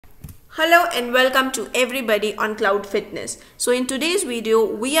Hello and welcome to everybody on Cloud Fitness. So in today's video,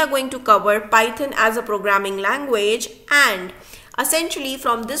 we are going to cover Python as a programming language, and essentially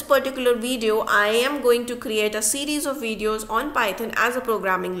from this particular video, I am going to create a series of videos on Python as a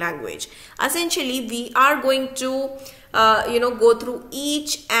programming language. Essentially, we are going to go through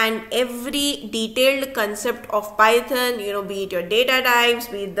each and every detailed concept of Python, be it your data types,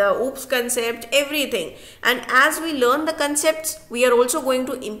 be it the oops concept, everything. And as we learn the concepts, we are also going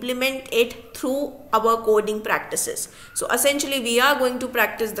to implement it through our coding practices. So essentially, we are going to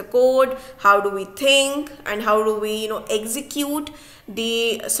practice the code, how do we think, and how do we, execute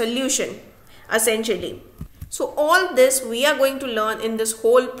the solution, essentially. So all this we are going to learn in this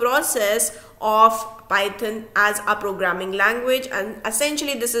whole process of Python as a programming language, and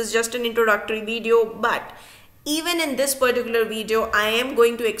essentially this is just an introductory video, but even in this particular video I am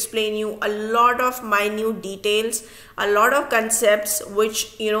going to explain you a lot of minute details, a lot of concepts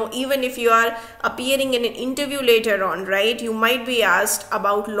which even if you are appearing in an interview later on, right, you might be asked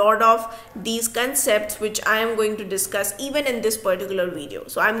about a lot of these concepts which I am going to discuss even in this particular video.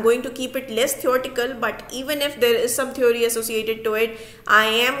 So I'm going to keep it less theoretical, but even if there is some theory associated to it, I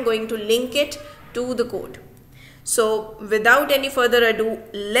am going to link it to the code. So without any further ado,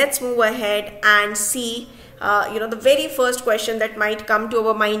 let's move ahead and see the very first question that might come to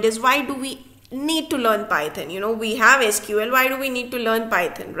our mind is, why do we need to learn Python? We have SQL, why do we need to learn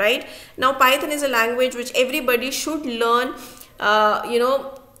Python, right? Now Python is a language which everybody should learn,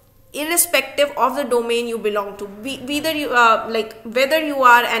 irrespective of the domain you belong to, whether you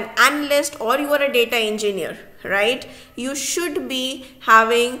are an analyst or you are a data engineer, right? You should be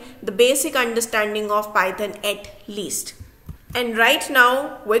having the basic understanding of Python at least. And right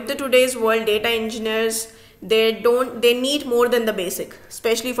now with the today's world, data engineers, they need more than the basic,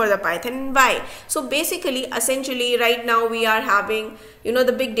 especially for the Python. Why? So basically, essentially right now we are having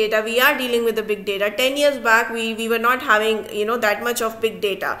the big data. We are dealing with the big data. 10 years back we were not having that much of big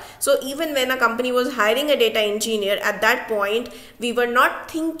data. So even when a company was hiring a data engineer, at that point we were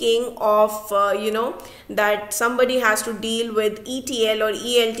not thinking of that somebody has to deal with ETL or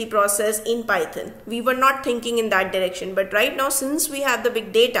ELT process in Python. We were not thinking in that direction. But right now, since we have the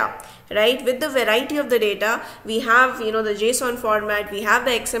big data, right, with the variety of the data, we have the JSON format, we have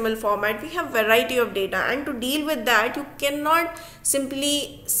the XML format, we have variety of data, and to deal with that you cannot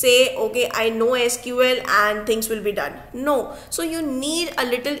simply say, okay, I know SQL and things will be done. No. So you need a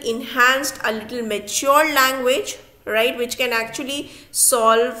little enhanced, a little mature language, right, which can actually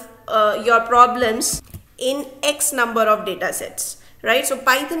solve your problems in X number of data sets. Right, so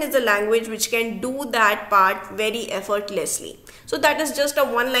Python is a language which can do that part very effortlessly. So that is just a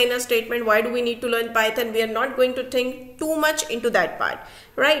one-liner statement. Why do we need to learn Python? We are not going to think too much into that part.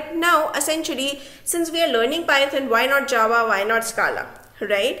 Right now, essentially, since we are learning Python, why not Java? Why not Scala?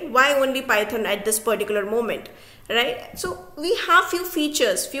 Right? Why only Python at this particular moment? Right? So we have few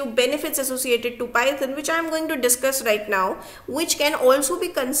features, few benefits associated to Python, which I am going to discuss right now, which can also be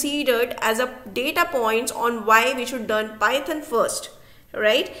considered as a data points on why we should learn Python first.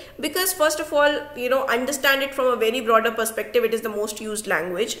 Right? Because first of all, understand it from a very broader perspective. It is the most used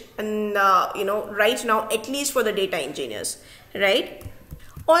language, and right now, at least for the data engineers, right?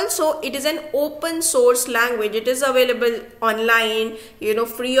 Also, it is an open source language. It is available online,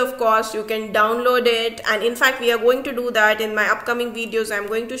 free of cost. You can download it. And in fact, we are going to do that in my upcoming videos. I'm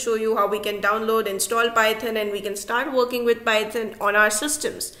going to show you how we can download, install Python, and we can start working with Python on our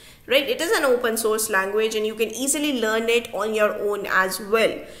systems. Right? It is an open source language and you can easily learn it on your own as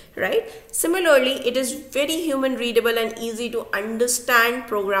well. Right? Similarly, it is very human readable and easy to understand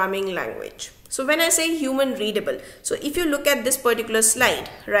programming language. So when I say human readable, so if you look at this particular slide,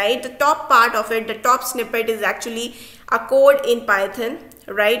 right, the top part of it, the top snippet is actually a code in Python,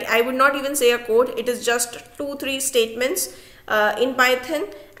 right? I would not even say a code. It is just 2-3 statements in Python.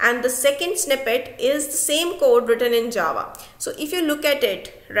 And the second snippet is the same code written in Java. So if you look at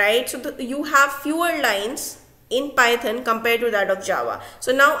it, right, so you have fewer lines in Python compared to that of Java.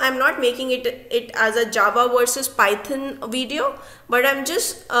 So now I'm not making it as a Java versus Python video, but I'm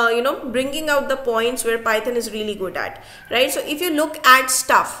just bringing out the points where Python is really good at, right? So if you look at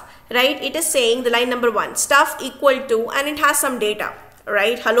stuff, right, it is saying the line number 1, stuff equal to, and it has some data,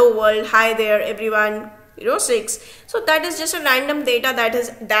 right? Hello world, hi there everyone, 6. So that is just a random data that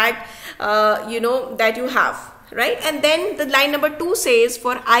you have, right? And then the line number 2 says,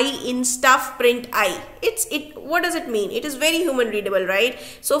 for I in stuff print I. What does it mean? It is very human readable, right?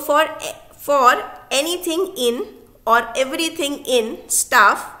 So for anything in or everything in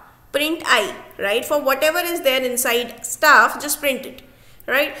stuff, print I, right? For whatever is there inside stuff, just print it,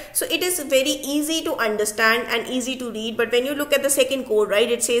 right? So it is very easy to understand and easy to read. But when you look at the second code, right,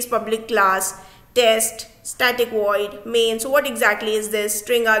 it says public class, test, static void, main. So what exactly is this?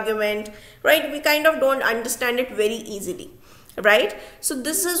 String argument, right? We kind of don't understand it very easily, right? So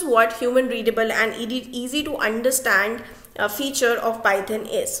this is what human readable and easy to understand feature of Python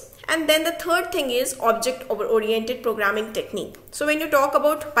is. And then the third thing is object oriented programming technique. So when you talk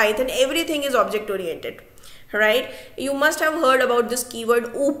about Python, everything is object oriented, right? You must have heard about this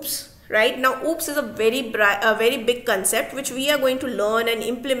keyword oops, right? Now oops is a very big concept which we are going to learn and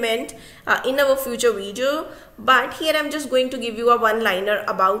implement in our future video, but here I'm just going to give you a one-liner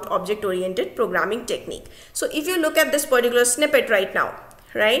about object oriented programming technique. So if you look at this particular snippet right now,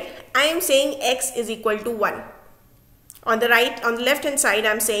 right, I am saying x is equal to 1. On the left hand side,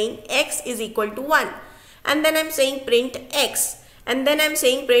 I'm saying x is equal to 1, and then I'm saying print x, and then I'm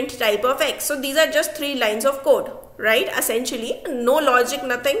saying print type of x. So these are just 3 lines of code, right? Essentially no logic,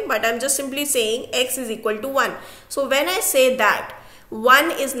 nothing, but I'm just simply saying x is equal to 1. So when I say that, 1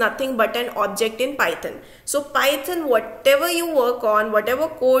 is nothing but an object in Python. So Python, whatever you work on, whatever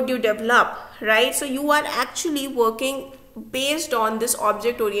code you develop, right, so you are actually working based on this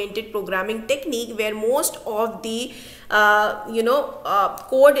object oriented programming technique, where most of the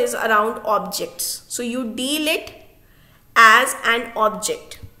code is around objects. So you deal it as an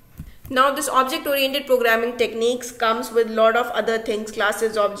object. Now this object oriented programming techniques comes with a lot of other things: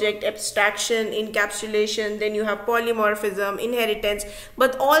 classes, object, abstraction, encapsulation, then you have polymorphism, inheritance.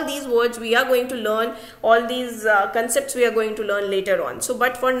 But all these words we are going to learn, all these concepts we are going to learn later on. So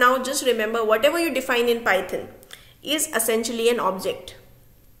but for now, just remember, whatever you define in Python is essentially an object.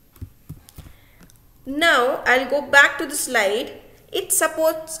 Now I'll go back to the slide. It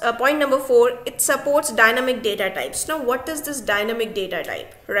supports point number 4, it supports dynamic data types. Now what is this dynamic data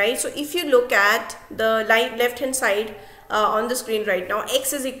type, right? So if you look at the left hand side on the screen right now,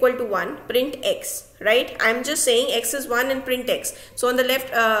 x is equal to 1, print x, right? I'm just saying x is 1 and print x. So on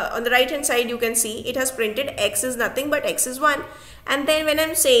the right hand side, you can see it has printed x is nothing but x is 1. And then when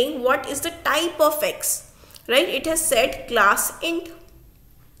I'm saying what is the type of x, right, it has said class int,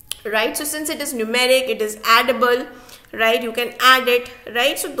 right? So since it is numeric, it is addable, right, you can add it,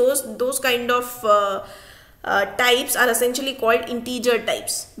 right? So those kind of types are essentially called integer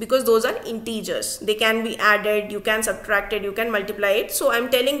types, because those are integers. They can be added, you can subtract it, you can multiply it. So I'm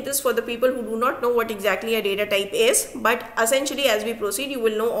telling this for the people who do not know what exactly a data type is, but essentially as we proceed, you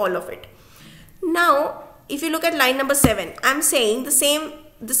will know all of it. Now if you look at line number 7, I'm saying the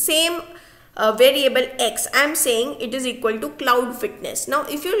same variable x, I'm saying it is equal to cloud fitness. Now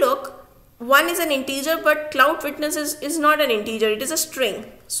if you look, 1 is an integer, but cloud fitness is not an integer, it is a string.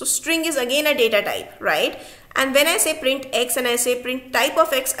 So string is again a data type, right? And when I say print x and I say print type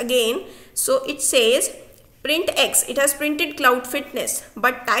of x again, so it says print x, it has printed cloud fitness,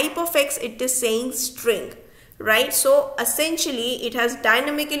 but type of x, it is saying string, right? So essentially it has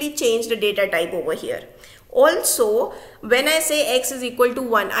dynamically changed the data type over here. Also, when I say x is equal to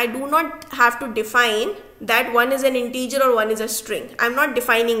 1, I do not have to define that 1 is an integer or 1 is a string. I'm not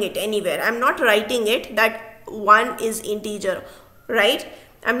defining it anywhere. I'm not writing it that 1 is integer, right?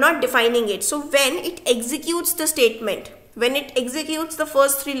 I'm not defining it. So when it executes the statement, when it executes the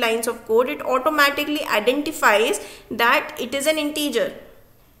first 3 lines of code, it automatically identifies that it is an integer.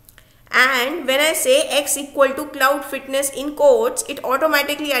 And when I say x equal to cloud fitness in quotes, it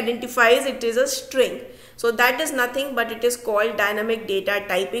automatically identifies it is a string. So that is nothing but it is called dynamic data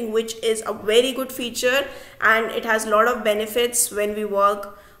typing, which is a very good feature and it has a lot of benefits when we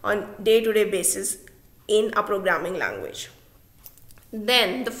work on day-to-day basis in a programming language.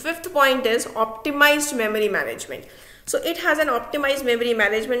 Then the 5th point is optimized memory management. So it has an optimized memory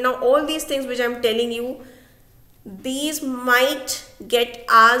management. Now all these things which I'm telling you, these might get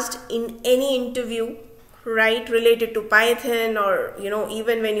asked in any interview, right, related to Python, or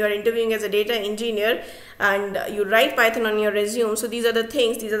even when you are interviewing as a data engineer and you write Python on your resume. So these are the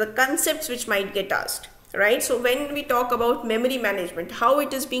things, these are the concepts which might get asked, right? So when we talk about memory management, how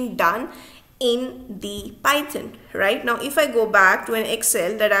it is being done in the Python, right? Now if I go back to an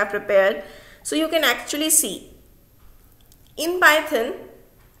Excel that I have prepared, so you can actually see in Python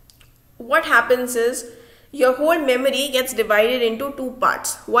what happens is your whole memory gets divided into 2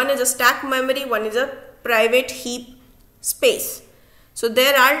 parts. One is a stack memory, one is a private heap space. So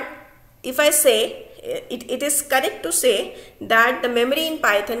there are, if I say, it is correct to say that the memory in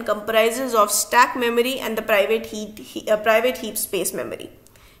Python comprises of stack memory and the private heap space memory,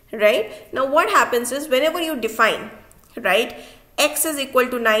 right? Now what happens is whenever you define, right, x is equal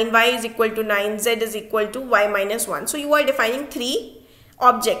to 9, y is equal to 9, z is equal to y minus 1. So you are defining 3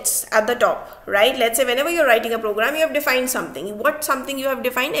 objects at the top, right? Let's say whenever you're writing a program, you have defined something. What something you have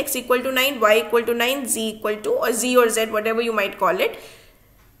defined? X equal to 9, Y equal to 9, Z equal to, or Z or Z, whatever you might call it,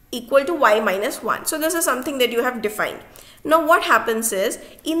 equal to Y minus 1. So this is something that you have defined. Now what happens is,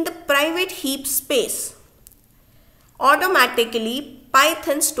 in the private heap space, automatically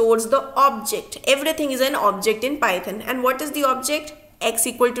Python stores the object. Everything is an object in Python. And what is the object? X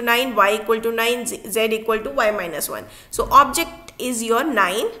equal to 9, Y equal to 9, Z equal to Y minus 1. So object is your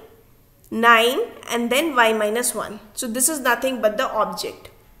 9, and then Y minus 1. So this is nothing but the object,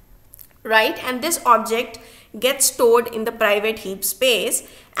 right? And this object gets stored in the private heap space,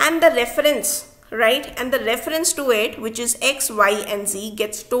 and the reference, right? And the reference to it, which is X, Y, and Z,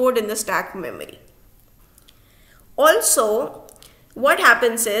 gets stored in the stack memory. Also, what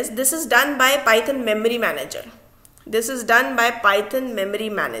happens is, this is done by Python memory manager. This is done by Python memory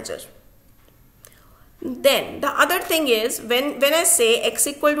manager. Then the other thing is, when I say X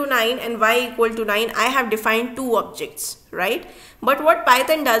equal to 9 and Y equal to 9, I have defined two objects, right? But what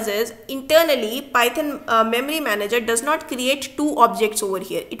Python does is, internally Python memory manager does not create two objects over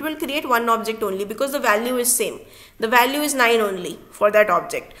here. It will create one object only, because the value is same. The value is 9 only for that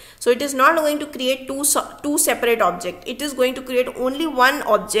object. So it is not going to create two separate objects. It is going to create only one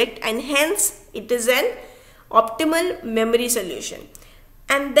object, and hence it is an optimal memory solution.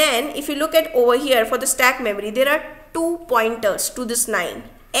 And then if you look at over here for the stack memory, there are two pointers to this 9,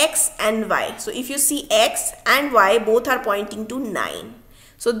 X and Y. So if you see X and Y, both are pointing to 9.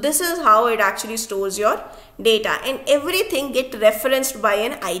 So this is how it actually stores your data, and everything get referenced by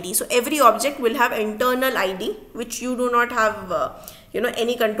an ID. So every object will have internal ID, which you do not have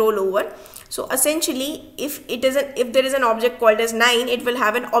any control over. So essentially, if there is an object called as 9, it will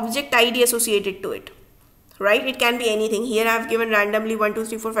have an object ID associated to it. Right? It can be anything. Here I have given randomly 1, 2,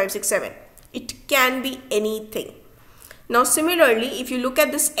 3, 4, 5, 6, 7. It can be anything. Now similarly, if you look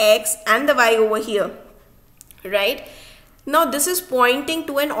at this X and the Y over here, right? Now this is pointing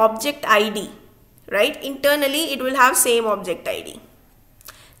to an object ID, right? Internally it will have same object ID.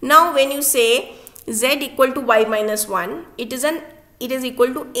 Now when you say Z equal to Y minus 1, it is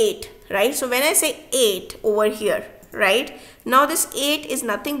equal to 8, right? So when I say 8 over here, right, now this 8 is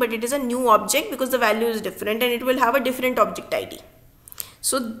nothing but it is a new object, because the value is different and it will have a different object ID.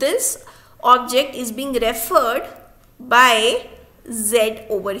 So this object is being referred by Z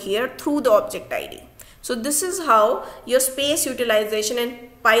over here through the object ID. So this is how your space utilization and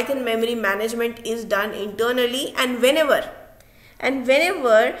Python memory management is done internally. And whenever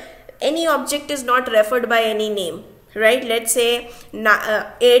any object is not referred by any name, right? Let's say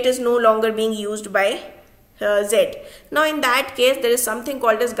 8 is no longer being used by Z. Now in that case, there is something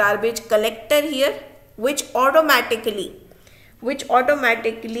called as garbage collector here, which automatically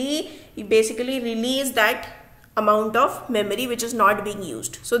basically release that amount of memory which is not being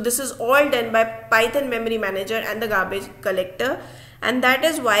used. So this is all done by Python memory manager and the garbage collector, and that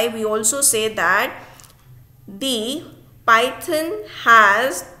is why we also say that the Python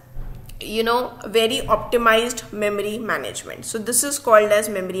has very optimized memory management. So this is called as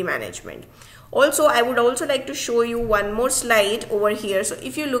memory management. Also, I would also like to show you one more slide over here. So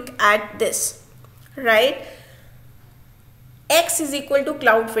if you look at this, right, X is equal to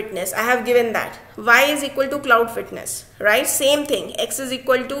cloud fitness. I have given that. Y is equal to cloud fitness, right? Same thing. X is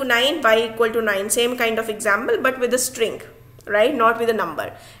equal to 9, Y equal to 9. Same kind of example, but with a string, right? Not with a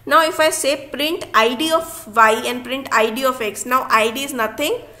number. Now if I say print ID of Y and print ID of X, now ID is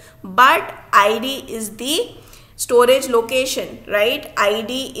nothing but ID is the storage location, right?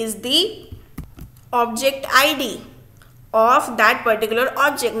 ID is the object ID of that particular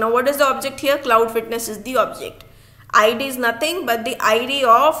object. Now what is the object here? Cloud fitness is the object. ID is nothing but the ID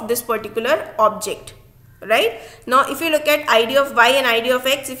of this particular object, right? Now if you look at ID of Y and ID of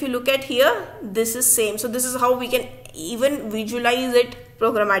X, if you look at here, this is same. So this is how we can even visualize it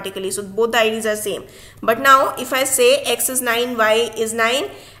programmatically. So both the IDs are same. But now if I say X is 9, Y is 9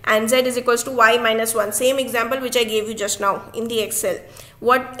 and Z is equals to Y minus 1, same example which I gave you just now in the Excel.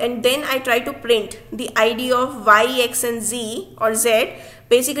 And then I try to print the ID of Y, X and Z or Z,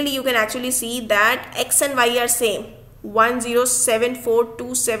 basically you can actually see that X and Y are same,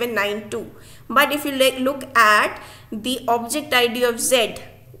 10742792. But if you look at the object ID of Z,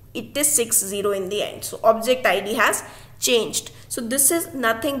 it is 60 in the end. So object ID has changed. So this is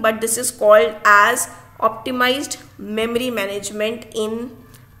nothing but this is called as optimized memory management in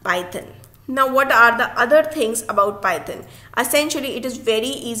Python. Now what are the other things about Python? Essentially it is very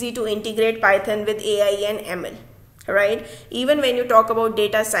easy to integrate Python with AI and ML, right? Even when you talk about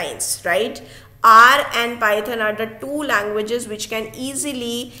data science, right? R and Python are the two languages which can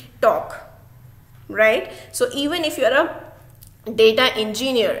easily talk, right? So even if you're a data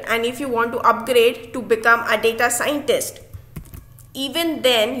engineer and if you want to upgrade to become a data scientist, even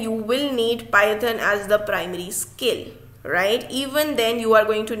then you will need Python as the primary skill, right? Even then you are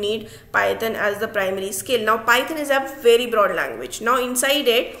going to need Python as the primary skill. Now Python is a very broad language. Now inside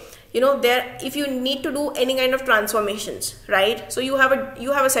it, there, if you need to do any kind of transformations, right? So you have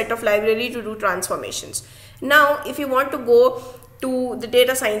a set of library to do transformations. Now if you want to go to the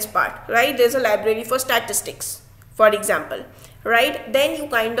data science part, right, there's a library for statistics, for example, right? Then you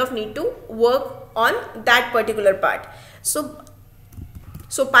kind of need to work on that particular part. So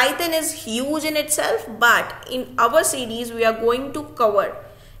Python is huge in itself, but in our series we are going to cover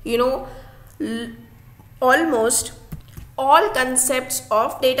almost all concepts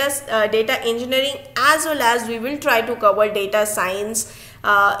of data engineering, as well as we will try to cover data science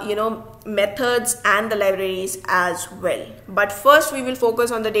methods and the libraries as well. But first we will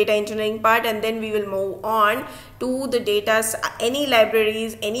focus on the data engineering part, and then we will move on to the any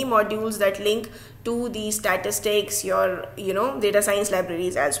libraries, any modules that link to the statistics, your data science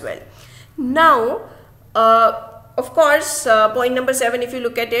libraries as well. Now of course, point number 7, if you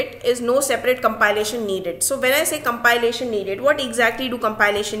look at it, is no separate compilation needed. So when I say compilation needed, what exactly do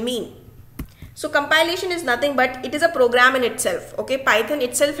compilation mean? So compilation is nothing but it is a program in itself. Okay, Python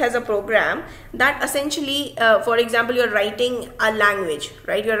itself has a program that essentially, for example, you're writing a language,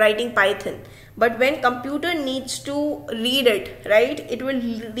 right? You're writing Python, but when computer needs to read it, right, it will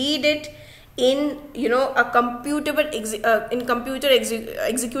read it in a computer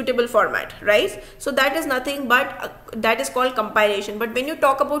executable format, right? So that is nothing but that is called compilation. But when you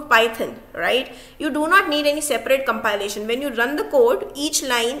talk about Python, right, you do not need any separate compilation. When you run the code, each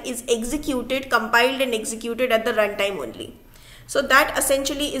line is compiled and executed at the runtime only. So that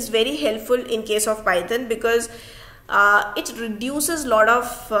essentially is very helpful in case of Python, because it reduces a lot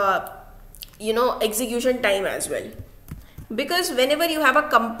of execution time as well. Because whenever you have a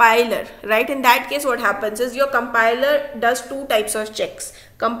compiler, right, in that case what happens is your compiler does two types of checks.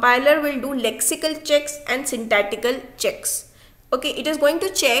 Compiler will do lexical checks and syntactical checks. Okay, it is going to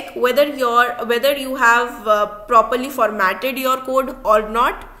check whether you have properly formatted your code or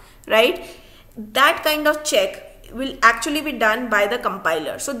not, right? That kind of check will actually be done by the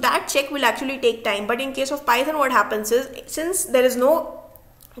compiler. So that check will actually take time. But in case of Python, what happens is, since there is no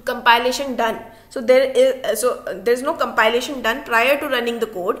compilation done, there's no compilation done prior to running the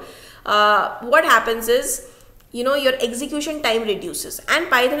code, what happens is your execution time reduces, and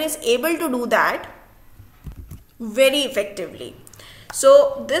Python is able to do that very effectively.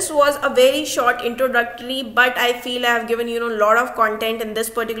 So this was a very short introductory, but I feel I have given a lot of content in this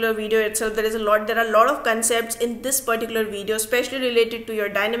particular video itself. There are a lot of concepts in this particular video, especially related to your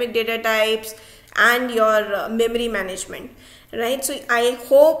dynamic data types and your memory management, right? So I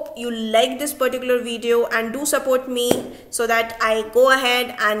hope you like this particular video and do support me so that I go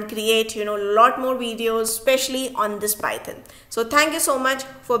ahead and create a lot more videos, especially on this Python. So thank you so much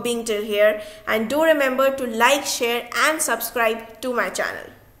for being till here, and do remember to like, share and subscribe to my channel.